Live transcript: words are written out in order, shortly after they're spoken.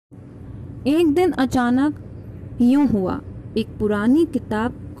एक दिन अचानक यूं हुआ, एक पुरानी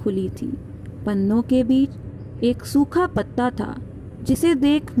किताब खुली थी। पन्नों के बीच एक सूखा पत्ता था जिसे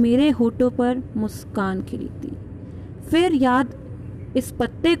देख मेरे होठों पर मुस्कान खिली थी। फिर याद, इस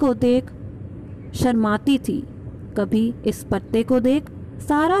पत्ते को देख शर्माती थी। कभी इस पत्ते को देख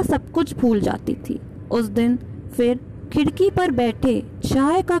सारा सब कुछ भूल जाती थी। उस दिन फिर खिड़की पर बैठे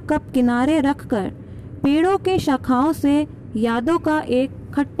चाय का कप किनारे रखकर पेड़ों के शाखाओं से यादों का एक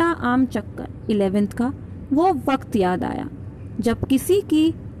खट्टा आम चक्कर 11th का वो वक्त याद आया जब किसी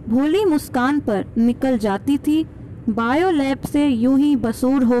की भोली मुस्कान पर निकल जाती थी। बायो लैब से यूं ही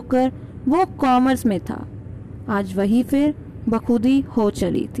बसूर होकर वो कॉमर्स में था। आज वही फिर बखुदी हो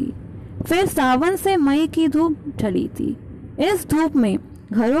चली थी। फिर सावन से मई की धूप ढली थी। इस धूप में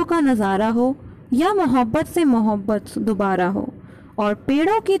घरों का नज़ारा हो या मोहब्बत से मोहब्बत दोबारा हो, और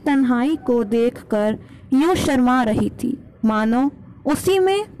पेड़ों की तन्हाई को देखकर यूं शर्मा रही थी मानो उसी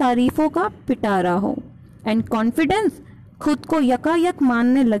में तारीफों का पिटारा हो। एंड कॉन्फिडेंस खुद को यकायक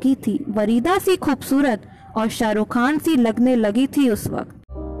मानने लगी थी। वरीदा सी खूबसूरत और शाहरुख खान सी लगने लगी थी उस वक्त।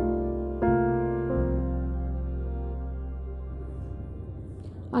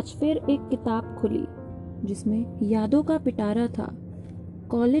 आज फिर एक किताब खुली जिसमें यादों का पिटारा था।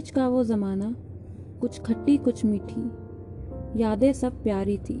 कॉलेज का वो ज़माना, कुछ खट्टी कुछ मीठी, यादें सब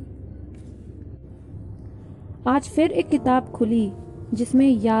प्यारी थी। आज फिर एक किताब खुली जिसमें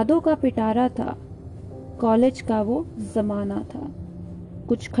यादों का पिटारा था। कॉलेज का वो ज़माना था,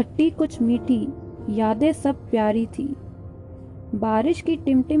 कुछ खट्टी कुछ मीठी, यादें सब प्यारी थी। बारिश की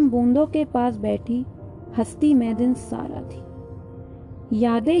टिमटिम बूंदों के पास बैठी हंसती मैं दिन सारा थी।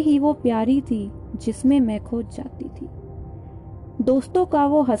 यादें ही वो प्यारी थी जिसमें मैं खो जाती थी। दोस्तों का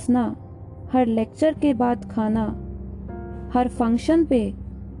वो हंसना, हर लेक्चर के बाद खाना, हर फंक्शन पे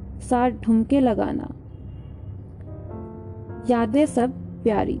साथ ठुमके लगाना, यादें सब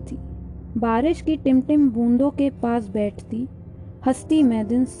प्यारी थी। बारिश की टिमटिम बूंदों के पास बैठती हंसती मैं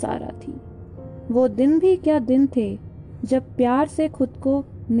दिन सारा थी। वो दिन भी क्या दिन थे जब प्यार से खुद को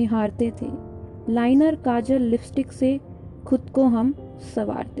निहारते थे। लाइनर काजल लिपस्टिक से खुद को हम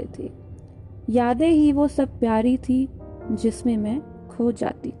संवारते थे। यादें ही वो सब प्यारी थी जिसमें मैं खो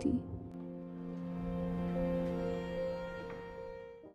जाती थी।